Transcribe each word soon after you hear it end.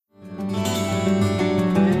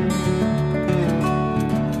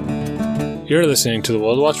You're listening to the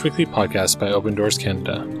World Watch Weekly podcast by Open Doors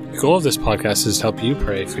Canada. The goal of this podcast is to help you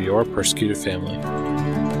pray for your persecuted family.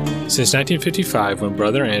 Since 1955, when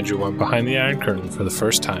Brother Andrew went behind the Iron Curtain for the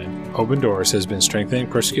first time, Open Doors has been strengthening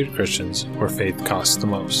persecuted Christians where faith costs the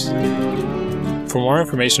most. For more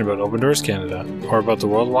information about Open Doors Canada or about the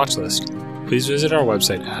World Watch List, please visit our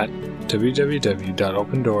website at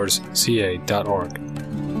www.opendoorsca.org.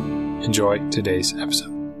 Enjoy today's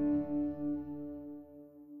episode.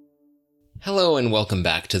 Hello and welcome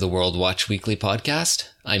back to the World Watch Weekly podcast.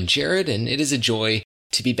 I'm Jared, and it is a joy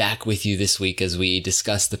to be back with you this week as we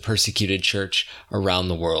discuss the persecuted church around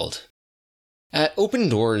the world. At Open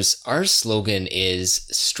Doors, our slogan is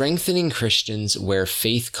strengthening Christians where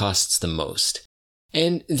faith costs the most.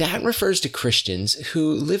 And that refers to Christians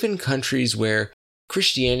who live in countries where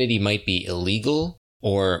Christianity might be illegal,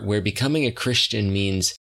 or where becoming a Christian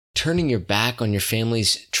means turning your back on your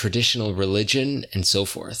family's traditional religion, and so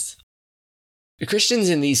forth. Christians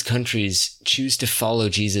in these countries choose to follow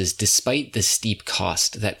Jesus despite the steep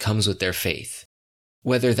cost that comes with their faith,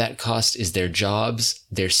 whether that cost is their jobs,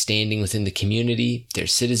 their standing within the community, their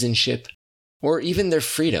citizenship, or even their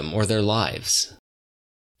freedom or their lives.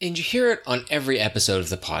 And you hear it on every episode of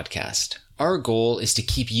the podcast. Our goal is to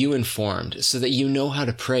keep you informed so that you know how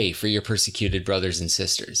to pray for your persecuted brothers and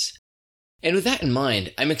sisters. And with that in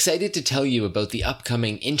mind, I'm excited to tell you about the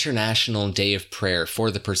upcoming International Day of Prayer for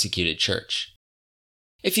the Persecuted Church.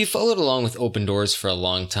 If you've followed along with Open Doors for a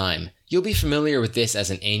long time, you'll be familiar with this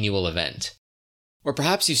as an annual event. Or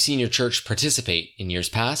perhaps you've seen your church participate in years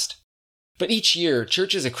past. But each year,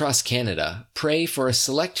 churches across Canada pray for a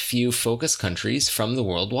select few focus countries from the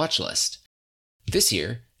World Watch List. This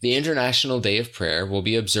year, the International Day of Prayer will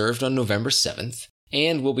be observed on November 7th,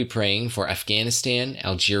 and we'll be praying for Afghanistan,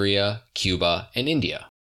 Algeria, Cuba, and India.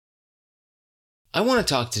 I want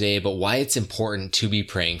to talk today about why it's important to be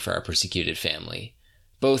praying for our persecuted family,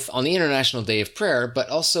 both on the International Day of Prayer, but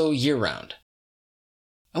also year-round.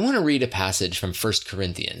 I want to read a passage from 1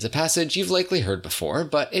 Corinthians, a passage you've likely heard before,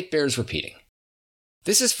 but it bears repeating.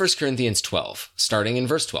 This is 1 Corinthians 12, starting in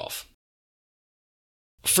verse 12.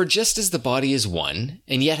 For just as the body is one,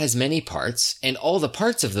 and yet has many parts, and all the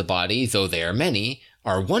parts of the body, though they are many,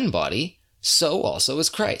 are one body, so also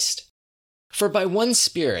is Christ. For by one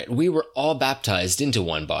Spirit we were all baptized into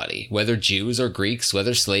one body, whether Jews or Greeks,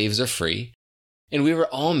 whether slaves or free, and we were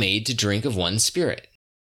all made to drink of one Spirit.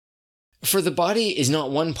 For the body is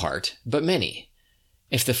not one part, but many.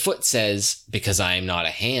 If the foot says, because I am not a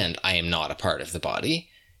hand, I am not a part of the body,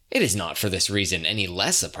 it is not for this reason any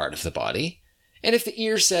less a part of the body. And if the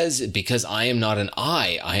ear says, because I am not an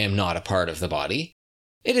eye, I am not a part of the body,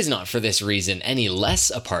 it is not for this reason any less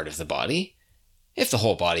a part of the body. If the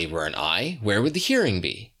whole body were an eye, where would the hearing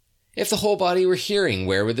be? If the whole body were hearing,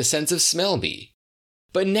 where would the sense of smell be?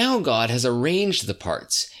 But now God has arranged the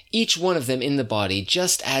parts, each one of them in the body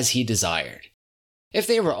just as he desired. If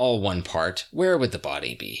they were all one part, where would the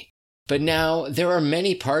body be? But now there are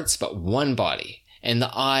many parts but one body, and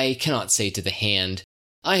the eye cannot say to the hand,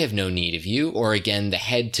 I have no need of you, or again the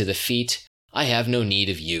head to the feet, I have no need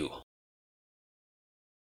of you.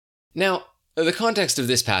 Now, the context of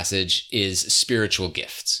this passage is spiritual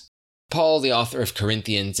gifts. Paul, the author of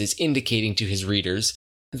Corinthians, is indicating to his readers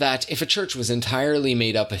that if a church was entirely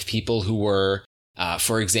made up of people who were,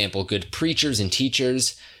 for example, good preachers and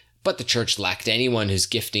teachers, but the church lacked anyone whose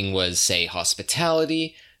gifting was, say,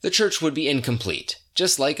 hospitality, the church would be incomplete,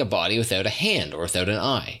 just like a body without a hand or without an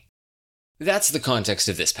eye. That's the context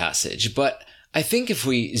of this passage, but I think if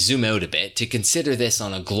we zoom out a bit to consider this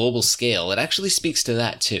on a global scale, it actually speaks to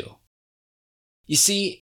that too. You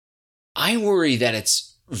see, I worry that it's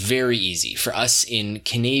very easy for us in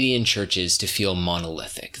Canadian churches to feel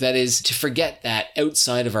monolithic. That is, to forget that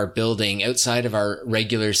outside of our building, outside of our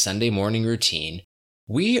regular Sunday morning routine,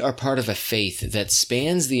 we are part of a faith that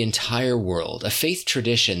spans the entire world, a faith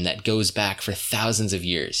tradition that goes back for thousands of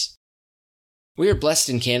years. We are blessed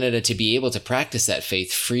in Canada to be able to practice that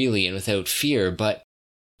faith freely and without fear, but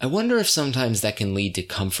I wonder if sometimes that can lead to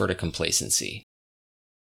comfort or complacency.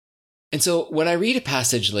 And so when I read a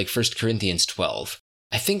passage like 1 Corinthians 12,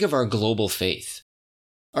 I think of our global faith.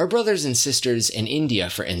 Our brothers and sisters in India,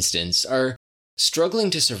 for instance, are struggling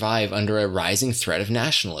to survive under a rising threat of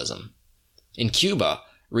nationalism. In Cuba,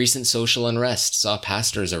 recent social unrest saw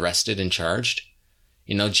pastors arrested and charged.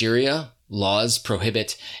 In Algeria, laws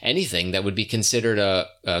prohibit anything that would be considered a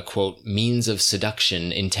quote, means of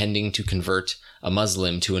seduction intending to convert a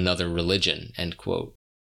Muslim to another religion, end quote.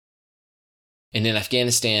 And in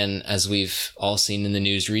Afghanistan, as we've all seen in the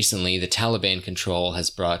news recently, the Taliban control has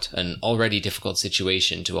brought an already difficult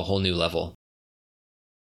situation to a whole new level.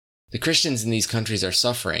 The Christians in these countries are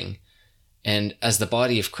suffering, And as the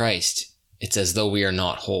body of Christ, it's as though we are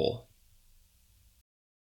not whole.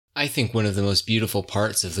 I think one of the most beautiful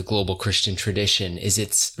parts of the global Christian tradition is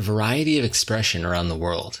its variety of expression around the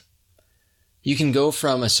world. You can go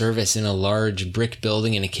from a service in a large brick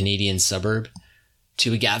building in a Canadian suburb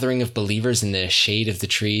to a gathering of believers in the shade of the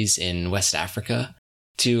trees in West Africa,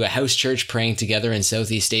 to a house church praying together in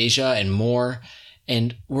Southeast Asia, and more.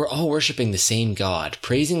 And we're all worshiping the same God,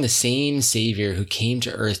 praising the same Savior who came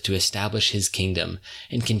to earth to establish his kingdom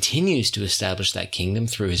and continues to establish that kingdom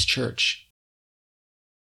through his church.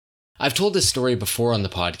 I've told this story before on the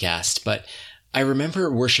podcast, but I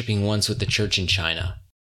remember worshiping once with the church in China.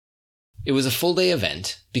 It was a full-day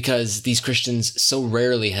event because these Christians so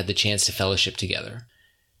rarely had the chance to fellowship together.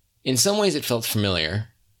 In some ways it felt familiar.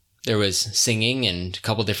 There was singing and a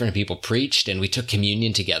couple different people preached and we took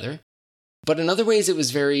communion together. But in other ways it was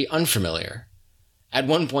very unfamiliar. At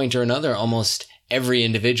one point or another, almost every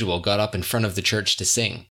individual got up in front of the church to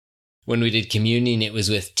sing. When we did communion, it was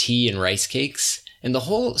with tea and rice cakes, and the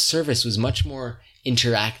whole service was much more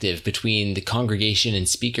interactive between the congregation and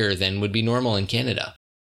speaker than would be normal in Canada.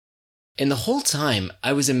 And the whole time,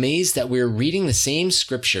 I was amazed that we were reading the same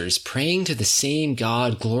scriptures, praying to the same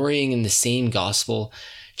God, glorying in the same gospel,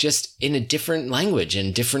 just in a different language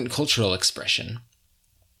and different cultural expression.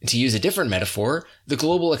 To use a different metaphor, the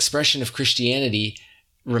global expression of Christianity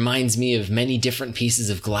reminds me of many different pieces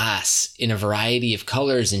of glass in a variety of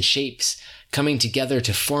colors and shapes coming together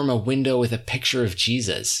to form a window with a picture of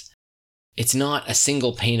Jesus. It's not a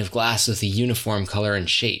single pane of glass with a uniform color and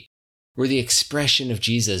shape. We're the expression of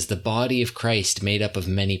Jesus, the body of Christ made up of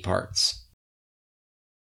many parts.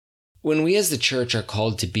 When we as the church are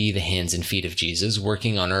called to be the hands and feet of Jesus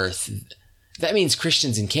working on earth, that means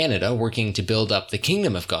Christians in Canada working to build up the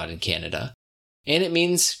kingdom of God in Canada, and it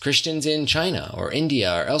means Christians in China or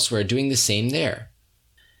India or elsewhere doing the same there.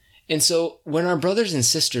 And so when our brothers and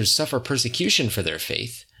sisters suffer persecution for their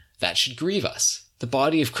faith, that should grieve us. The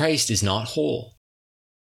body of Christ is not whole.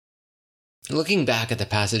 Looking back at the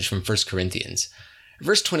passage from 1 Corinthians,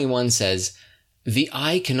 verse 21 says, "The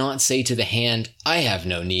eye cannot say to the hand, 'I have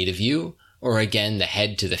no need of you,' or again the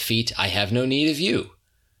head to the feet, 'I have no need of you.'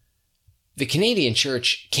 The Canadian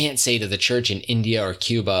church can't say to the church in India or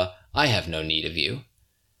Cuba, 'I have no need of you.'"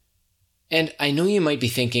 And I know you might be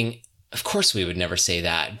thinking, of course we would never say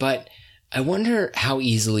that, but I wonder how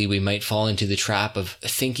easily we might fall into the trap of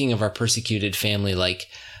thinking of our persecuted family like,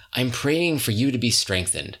 "I'm praying for you to be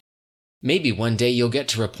strengthened. Maybe one day you'll get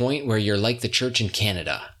to a point where you're like the church in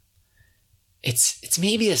Canada." It's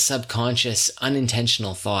maybe a subconscious,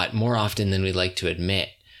 unintentional thought more often than we like to admit,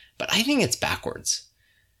 but I think it's backwards.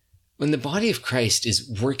 When the body of Christ is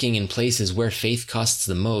working in places where faith costs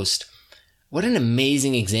the most, what an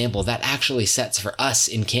amazing example that actually sets for us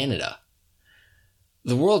in Canada.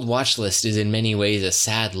 The World Watch List is in many ways a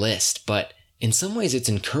sad list, but in some ways it's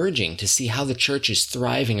encouraging to see how the church is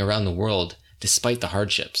thriving around the world despite the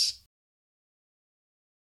hardships.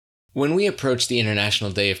 When we approach the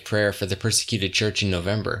International Day of Prayer for the Persecuted Church in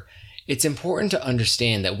November, it's important to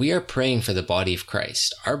understand that we are praying for the body of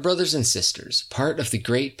Christ, our brothers and sisters, part of the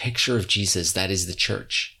great picture of Jesus that is the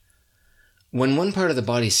church. When one part of the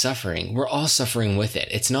body is suffering, we're all suffering with it.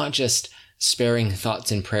 It's not just sparing thoughts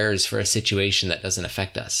and prayers for a situation that doesn't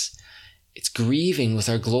affect us. It's grieving with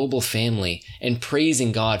our global family and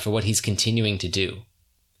praising God for what he's continuing to do.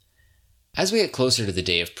 As we get closer to the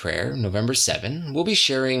day of prayer, November 7, we'll be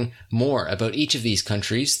sharing more about each of these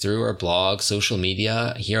countries through our blog, social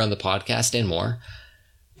media, here on the podcast, and more.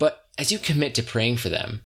 But as you commit to praying for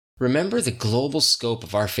them, remember the global scope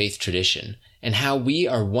of our faith tradition and how we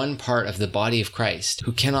are one part of the body of Christ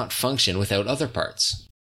who cannot function without other parts.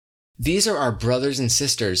 These are our brothers and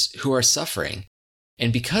sisters who are suffering,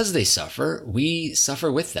 and because they suffer, we suffer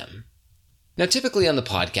with them. Now, typically on the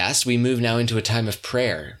podcast, we move now into a time of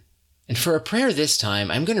prayer. And for a prayer this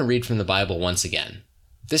time, I'm going to read from the Bible once again,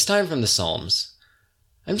 this time from the Psalms.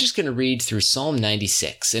 I'm just going to read through Psalm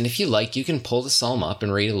 96, and if you like, you can pull the psalm up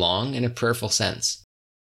and read along in a prayerful sense.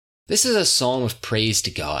 This is a psalm of praise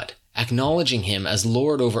to God, acknowledging him as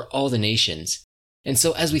Lord over all the nations. And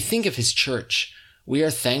so as we think of his church, we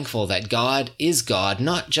are thankful that God is God,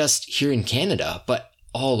 not just here in Canada, but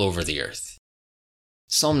all over the earth.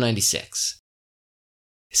 Psalm 96.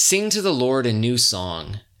 Sing to the Lord a new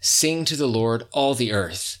song. Sing to the Lord, all the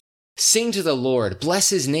earth. Sing to the Lord, bless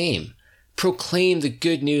his name. Proclaim the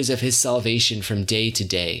good news of his salvation from day to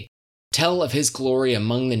day. Tell of his glory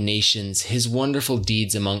among the nations, his wonderful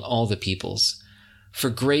deeds among all the peoples. For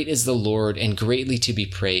great is the Lord and greatly to be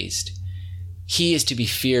praised. He is to be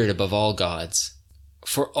feared above all gods.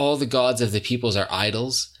 For all the gods of the peoples are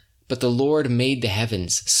idols, But the Lord made the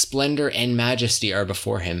heavens. Splendor and majesty are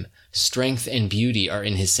before him. Strength and beauty are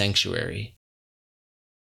in his sanctuary.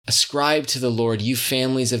 Ascribe to the Lord, you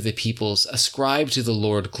families of the peoples. Ascribe to the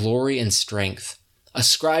Lord glory and strength.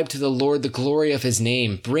 Ascribe to the Lord the glory of his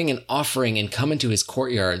name. Bring an offering and come into his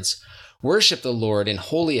courtyards. Worship the Lord in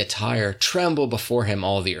holy attire. Tremble before him,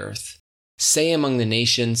 all the earth. Say among the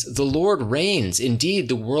nations, the Lord reigns. Indeed,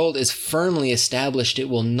 the world is firmly established. It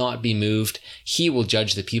will not be moved. He will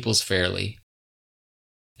judge the peoples fairly.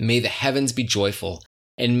 May the heavens be joyful,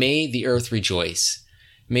 and may the earth rejoice.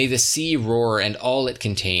 May the sea roar and all it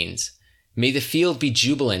contains. May the field be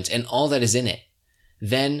jubilant and all that is in it.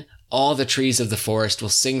 Then all the trees of the forest will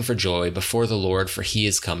sing for joy before the Lord, for he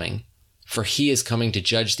is coming. For he is coming to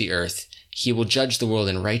judge the earth. He will judge the world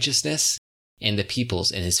in righteousness and the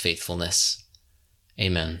peoples in his faithfulness.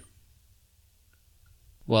 Amen.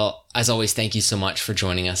 Well, as always, thank you so much for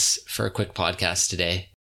joining us for a quick podcast today.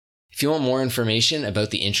 If you want more information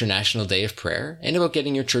about the International Day of Prayer and about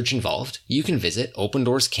getting your church involved, you can visit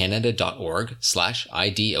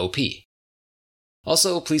opendoorscanada.org/IDOP.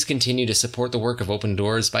 Also, please continue to support the work of Open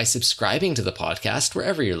Doors by subscribing to the podcast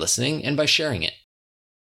wherever you're listening and by sharing it.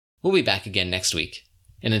 We'll be back again next week.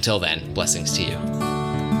 And until then, blessings to you.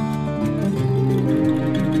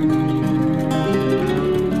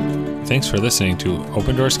 Thanks for listening to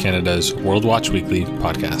Open Doors Canada's World Watch Weekly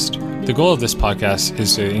podcast. The goal of this podcast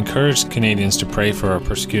is to encourage Canadians to pray for our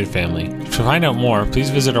persecuted family. To find out more, please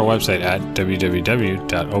visit our website at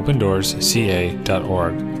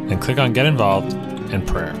www.opendoorsca.org and click on Get Involved and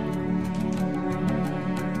Prayer.